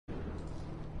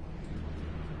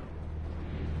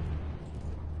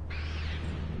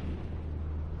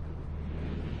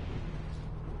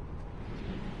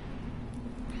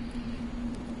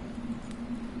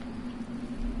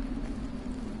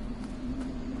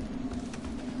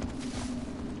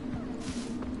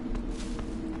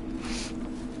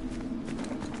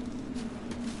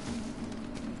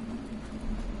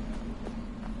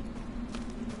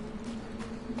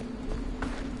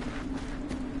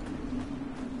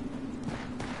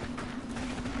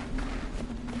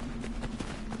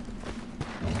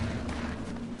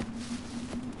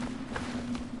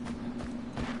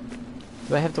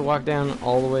Do I have to walk down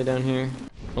all the way down here?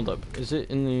 Hold up. Is it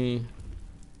in the...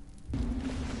 If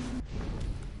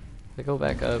I go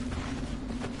back up,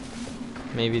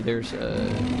 maybe there's a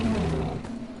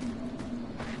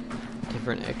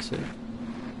different exit.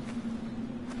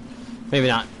 Maybe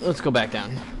not. Let's go back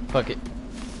down. Fuck it.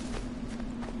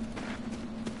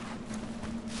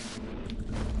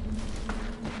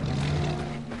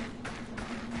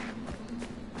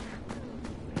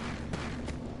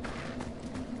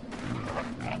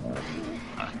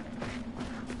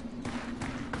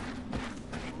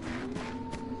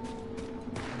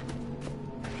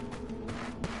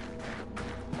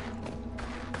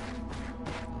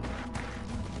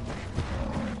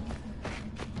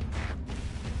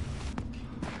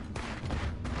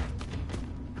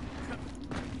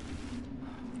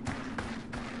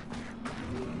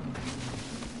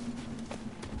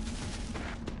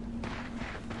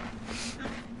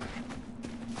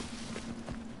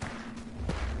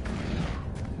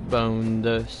 Bone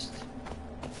dust.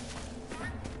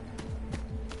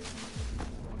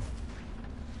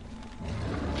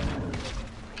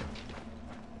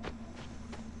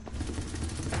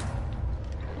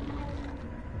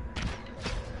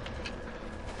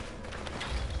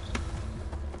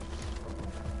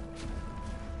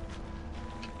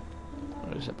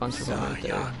 There's a bunch of them right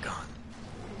there.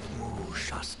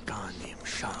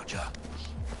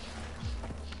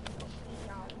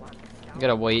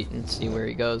 Gotta wait and see where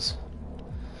he goes.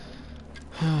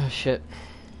 Oh shit.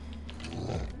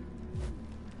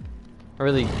 I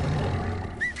really...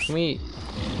 Can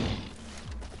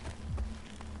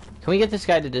we get this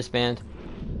guy to disband?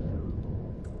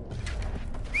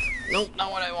 Nope,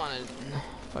 not what I wanted.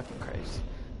 Fucking Christ.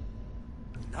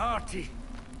 Naughty.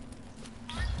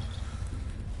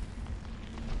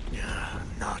 Yeah,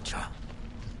 Nacha.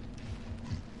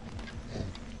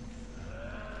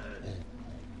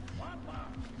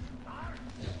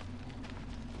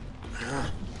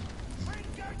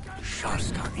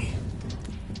 Shaskani.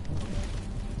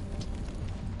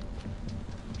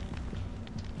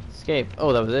 Escape.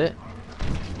 Oh, that was it?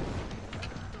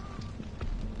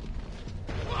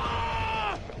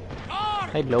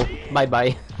 Hello.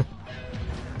 Bye-bye.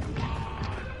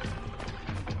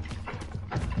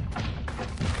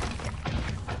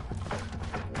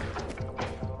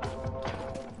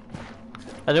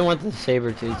 I didn't want the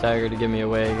saber-tooth tiger to give me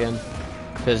away again.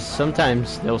 Because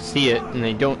sometimes they'll see it and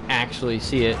they don't actually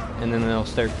see it, and then they'll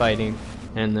start fighting,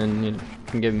 and then it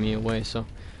can give me away, so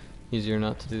easier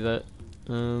not to do that.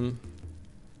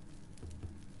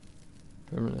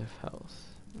 Primitive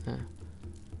health. Yeah.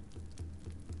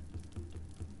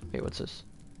 Wait, what's this?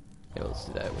 Yeah, let's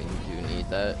do that. We do need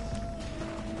that.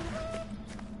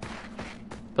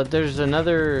 But there's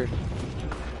another...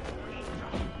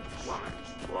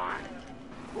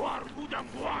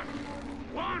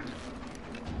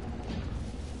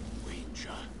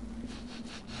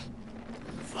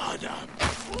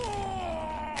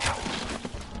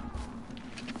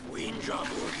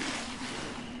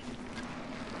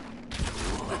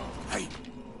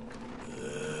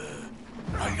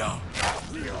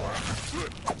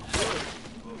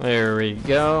 There we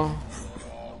go.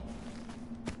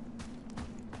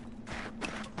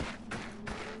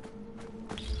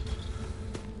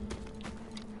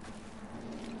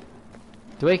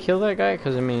 Do I kill that guy?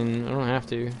 Because, I mean, I don't have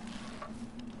to.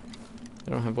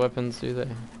 They don't have weapons, do they?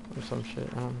 Or some shit.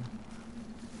 I don't know.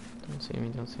 Don't see me,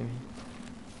 don't see me.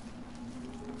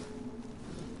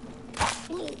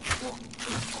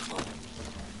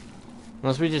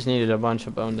 Unless we just needed a bunch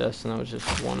of bone dust, and that was just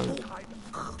one of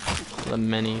the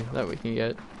many that we can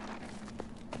get.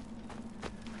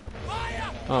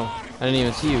 Oh, I didn't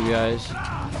even see you guys.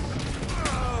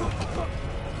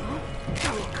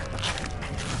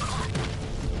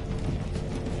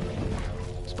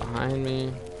 It's behind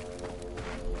me.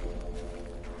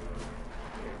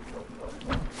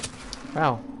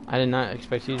 Wow, I did not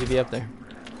expect you to be up there.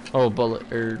 Oh, bullet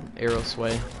or arrow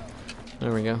sway.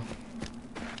 There we go.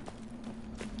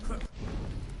 I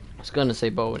was gonna say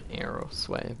bow and arrow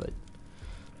sway, but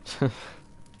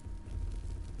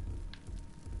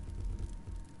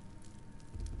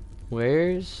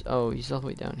where's... Oh, he's all the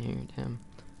way down here. Damn.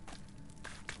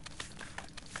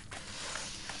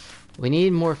 We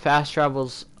need more fast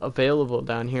travels available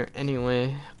down here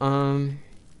anyway.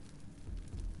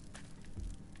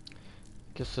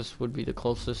 Guess this would be the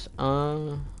closest.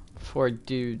 Before I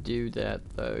do that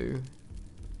though,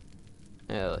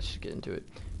 yeah, let's just get into it.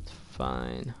 It's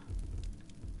fine.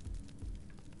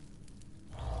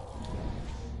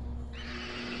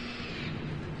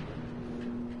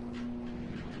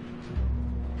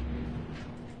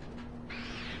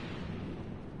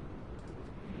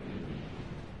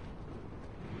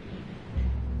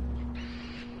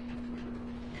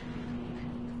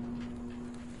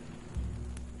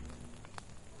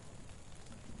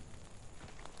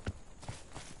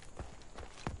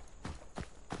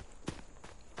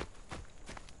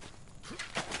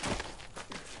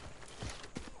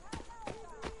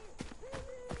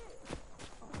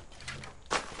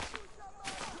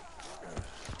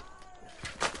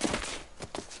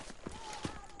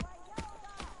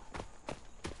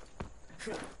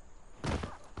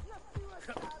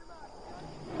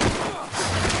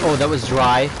 Oh, that was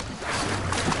dry.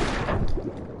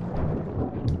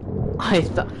 I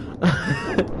thought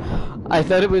I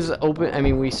thought it was open. I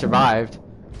mean, we survived.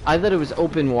 I thought it was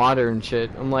open water and shit.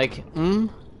 I'm like,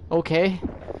 okay.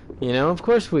 You know, of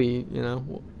course we, you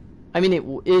know. I mean, it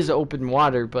is open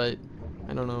water, but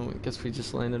I don't know. I guess we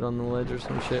just landed on the ledge or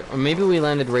some shit. Or maybe we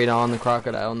landed right on the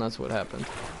crocodile and that's what happened.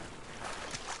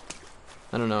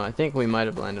 I don't know. I think we might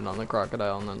have landed on the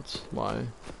crocodile and that's why.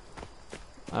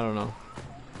 I don't know.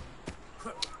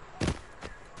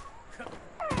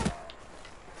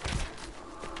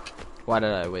 Why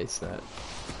did I waste that?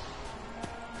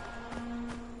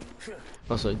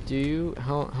 Also, do you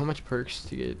how much perks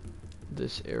to get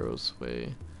this arrow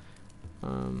sway?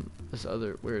 This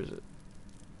other, where is it?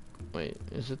 Wait,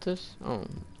 is it this? Oh,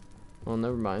 well,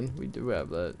 never mind. We do have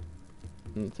that. I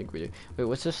didn't think we do. Wait,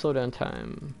 what's this slowdown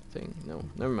time thing? No,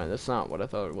 never mind. That's not what I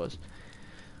thought it was.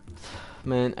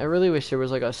 Man, I really wish there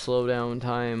was like a slowdown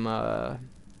time.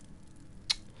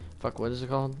 Fuck, what is it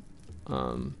called?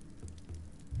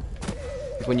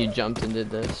 When you jumped and did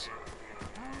this.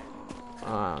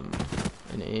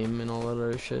 And aim and all that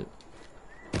other shit.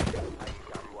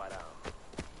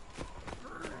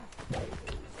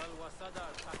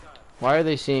 Why are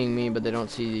they seeing me but they don't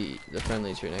see the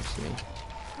friendlies right next to me?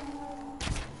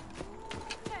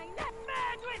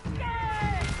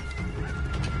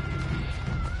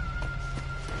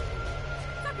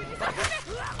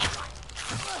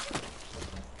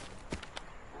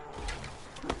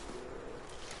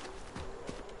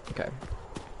 Okay.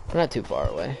 We're not too far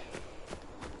away.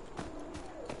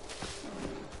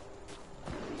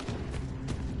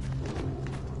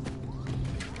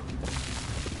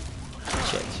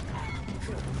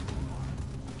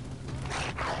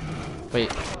 Wait.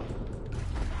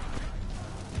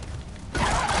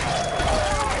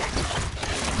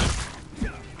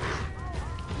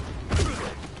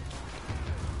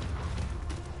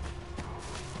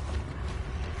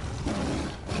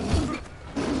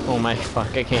 Oh my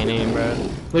fuck, I can't aim, bro.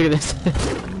 Look at this.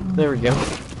 There we go.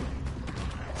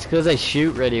 It's because I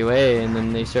shoot right away and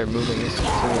then they start moving as soon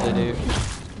as I do.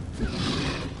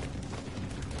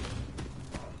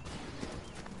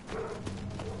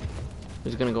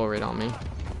 He's gonna go right on me.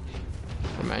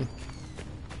 Never mind.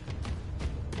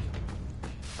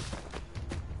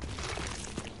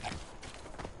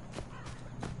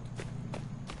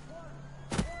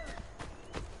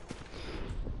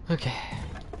 Okay.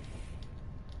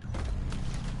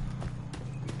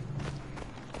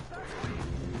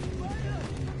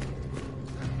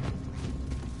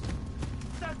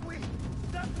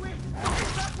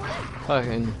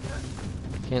 Fucking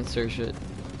can't search it.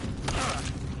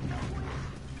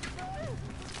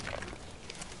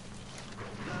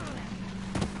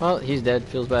 Well, he's dead.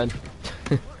 Feels bad.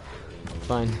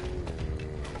 Fine.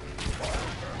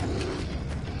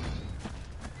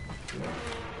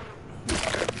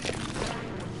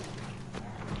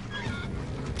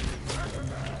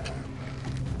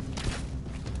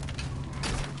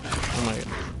 Oh my god.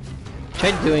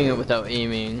 Tried doing it without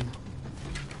aiming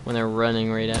when they're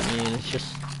running right at me, and it's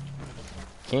just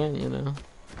can't, you know.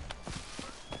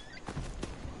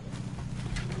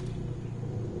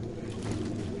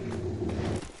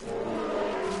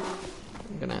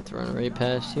 Gonna have to run right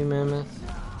past you, Mammoth.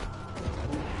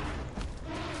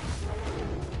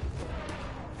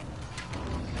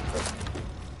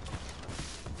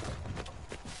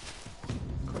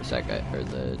 Of course, that guy, or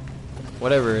the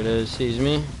whatever it is, sees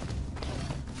me.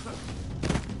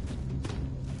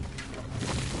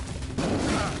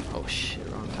 Oh shit,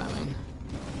 wrong timing.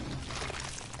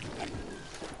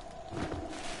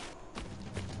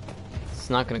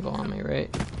 It's not gonna go on me, right?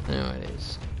 I know it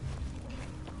is.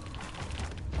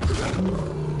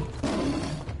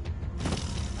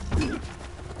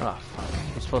 Oh fuck,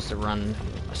 I'm supposed to run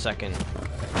a second.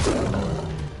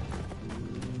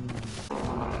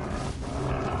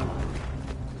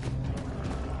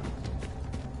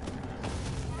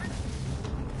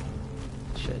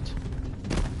 Shit.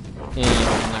 Yeah,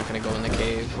 I'm not gonna go in the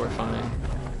cave, we're fine.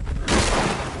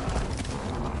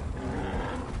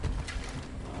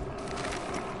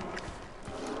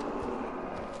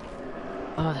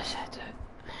 Oh, this headset.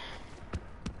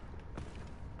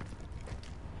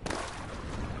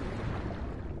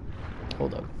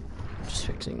 Hold up. I'm just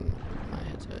fixing my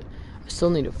headset. I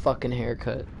still need a fucking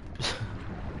haircut.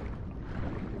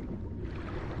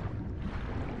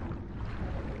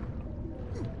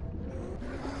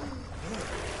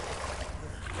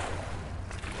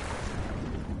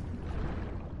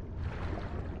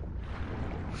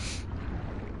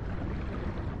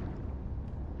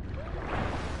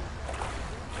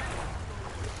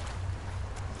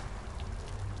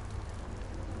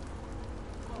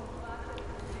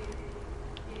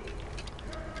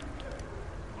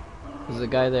 There's a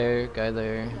guy there, guy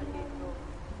there.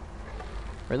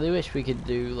 Really wish we could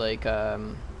do like fuck.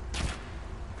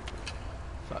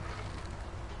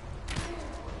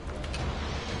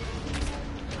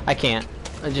 I can't.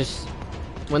 I just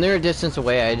when they're a distance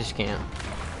away, I just can't.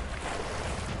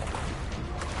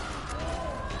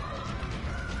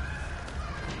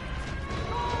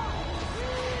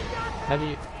 How do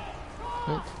you?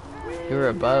 What? You were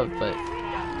above, but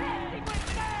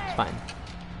it's fine.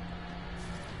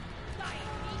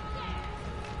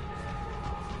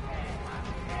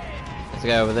 There's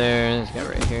a guy over there. There's a guy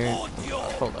right here.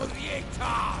 Hold up.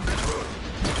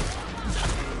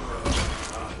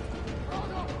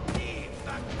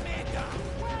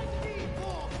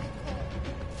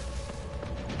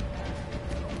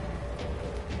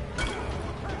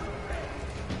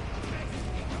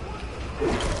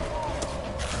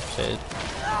 Shit.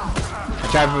 I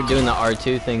tried doing the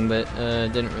R2 thing, but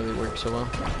it didn't really work so well.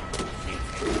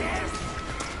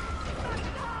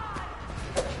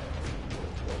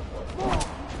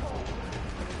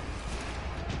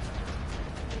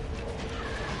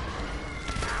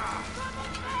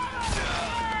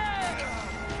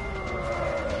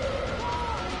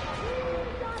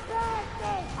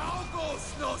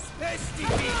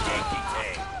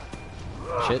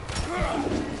 Shit.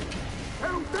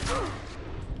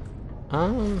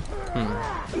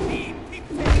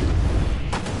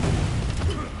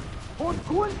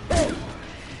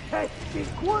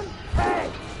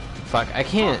 Fuck, I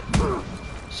can't.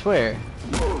 Swear.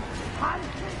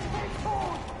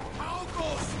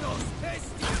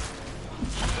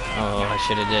 Oh, I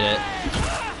should have did it.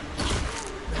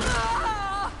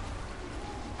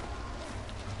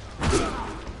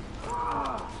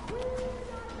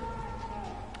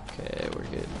 Okay, we're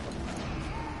good.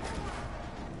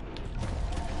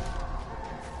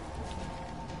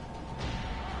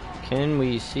 Can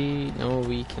we see? No,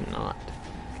 we cannot.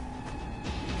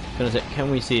 Gonna say, can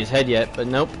we see his head yet? But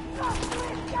nope.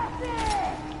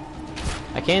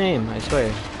 I can't aim, I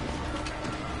swear.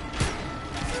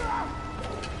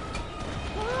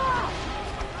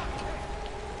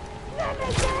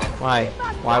 Why?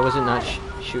 Why was it not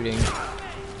shooting?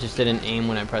 Just didn't aim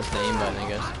when I pressed the aim button, I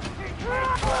guess.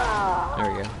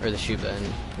 There we go. Or the shoot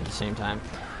button at the same time.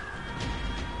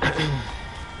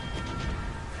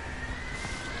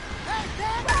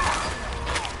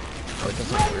 Oh, it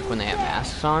doesn't work when they have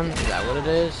masks on? Is that what it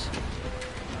is?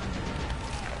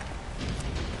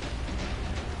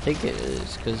 I think it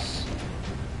is, because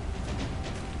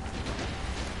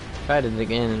I tried it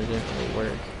again and it didn't really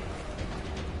work.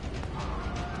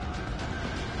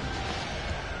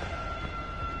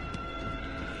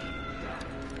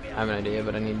 I have an idea,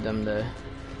 but I need them to...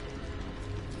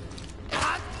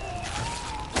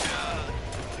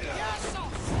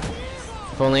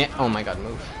 If only... Oh my god,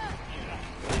 move.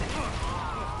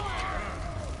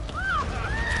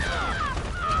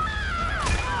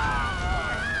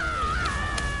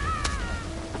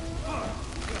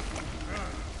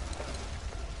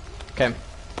 Okay.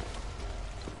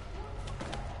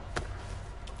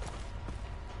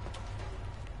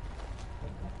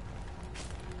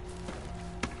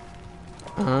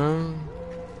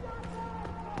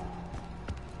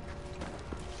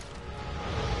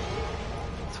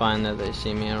 It's fine that they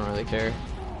see me, I don't really care.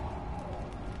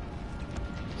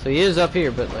 So he is up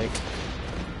here, but like...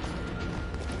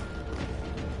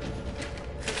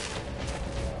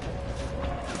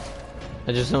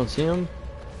 I just don't see him.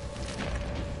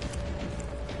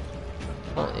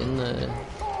 Oh, in the...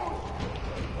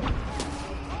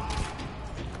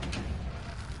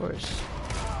 Of course.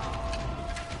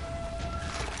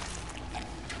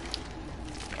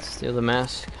 Steal the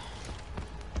mask.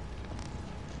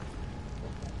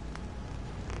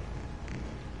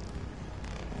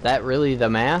 That really the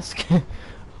mask?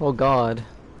 Oh god.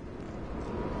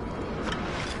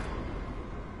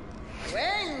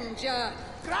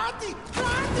 Krati!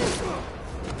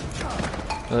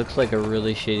 It looks like a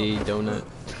really shitty donut.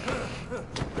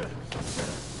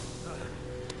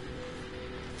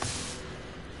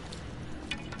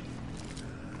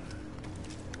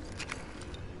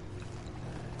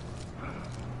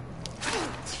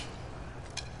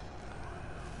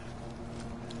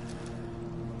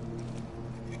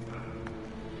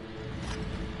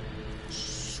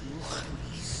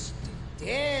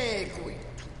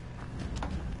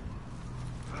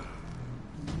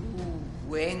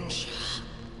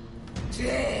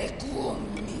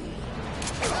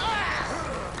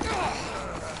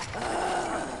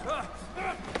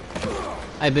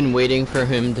 I've been waiting for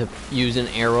him to use an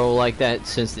arrow like that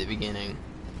since the beginning.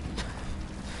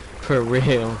 For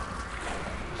real.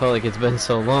 Felt like it's been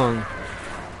so long.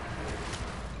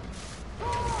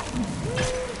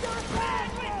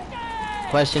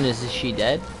 Question is she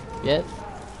dead yet?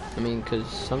 I mean, because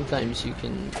sometimes you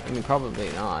can, I mean, probably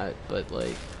not, but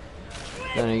like,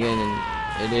 then again,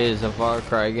 it is a Far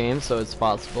Cry game, so it's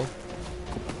possible.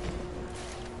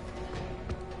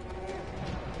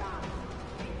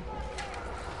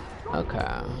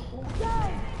 Okay.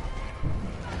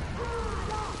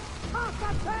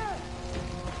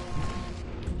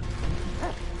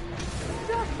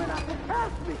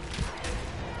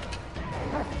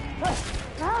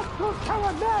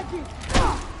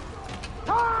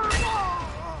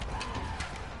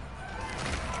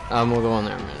 We'll go on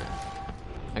there in a minute.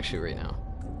 Actually, right now.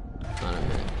 Not a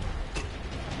minute.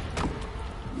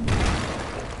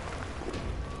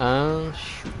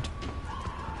 Shoot.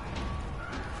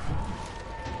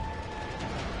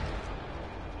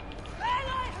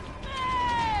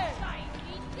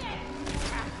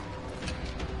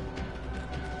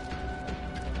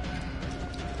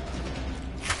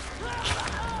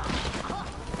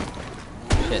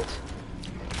 Shit.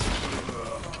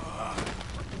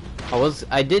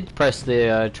 I did press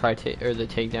the the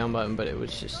takedown button, but it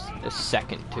was just a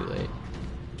second too late.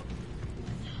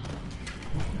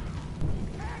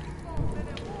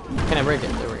 Can I break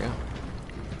it? There we go.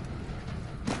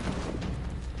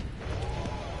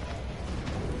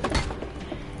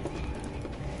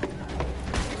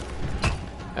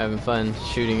 Having fun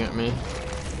shooting at me.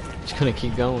 Just gonna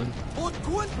keep going.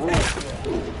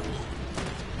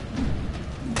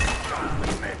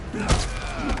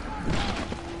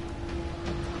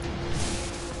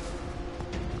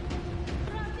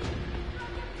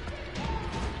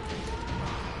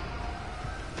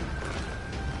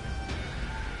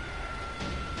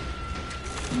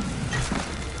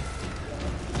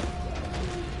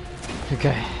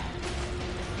 Okay.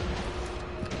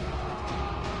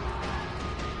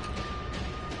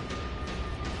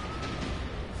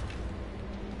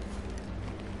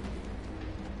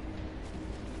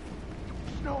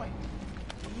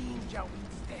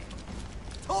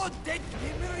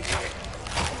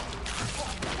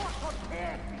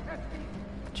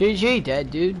 GG,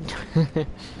 dead dude.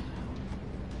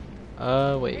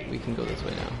 Wait, we can go this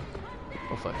way now.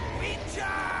 Oh fuck.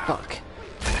 Fuck.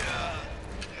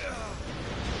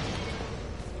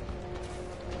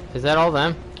 Is that all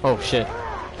them? Oh shit.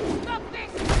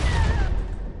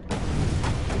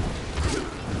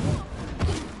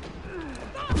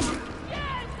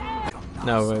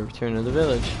 No, I return to the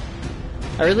village.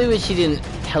 I really wish he didn't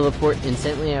teleport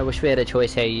instantly. I wish we had a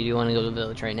choice. Hey, do you want to go to the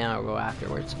village right now or go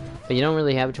afterwards? But you don't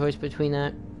really have a choice between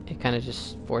that. It kind of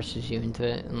just forces you into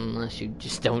it unless you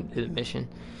just don't do the mission.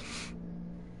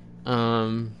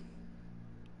 But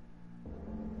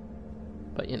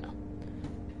you know.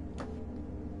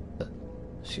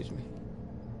 Excuse me.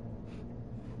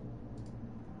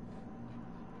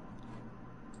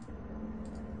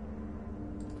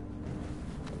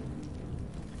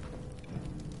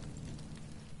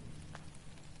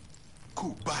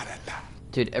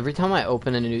 Dude, every time I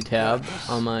open a new tab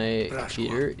on my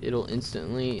computer, it'll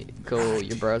instantly go,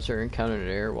 your browser encountered an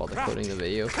error while decoding the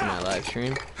video for my live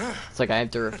stream. It's like I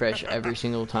have to refresh every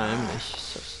single time. It's just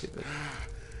so stupid.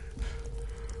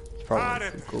 It's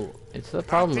probably cool. It's the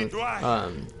problem with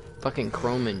fucking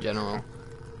Chrome in general.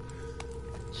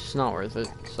 It's just not worth it.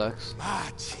 It sucks.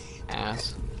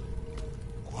 Ass.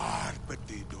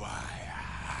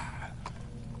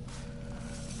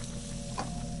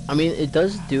 I mean, it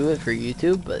does do it for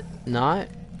YouTube, but not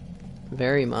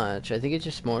very much. I think it's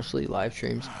just mostly live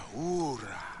streams.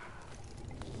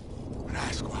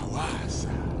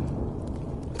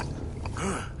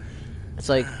 It's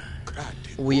like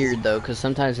weird though, because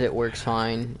sometimes it works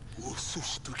fine,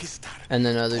 and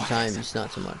then other times not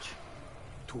so much.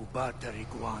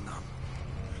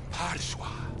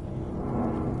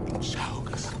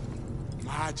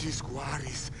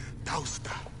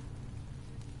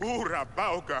 Ura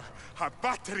bauga ha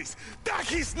batteries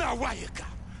dagis na wayaka.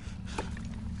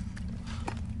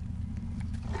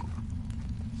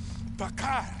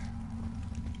 Bakar.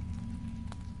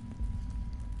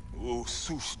 O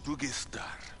sus dugistar.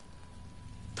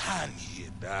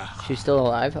 She's still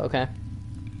alive? Okay.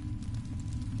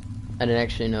 I didn't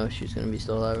actually know if she's gonna be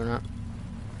still alive or not.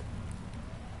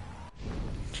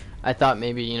 I thought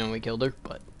maybe, you know, we killed her,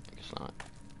 but I guess not.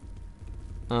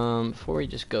 Before we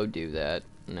just go do that,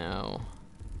 now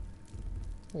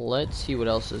let's see what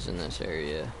else is in this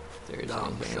area. If there is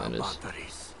anything that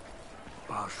is.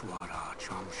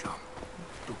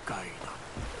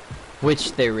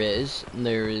 Which there is.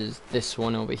 There is this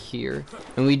one over here.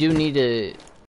 And we do need to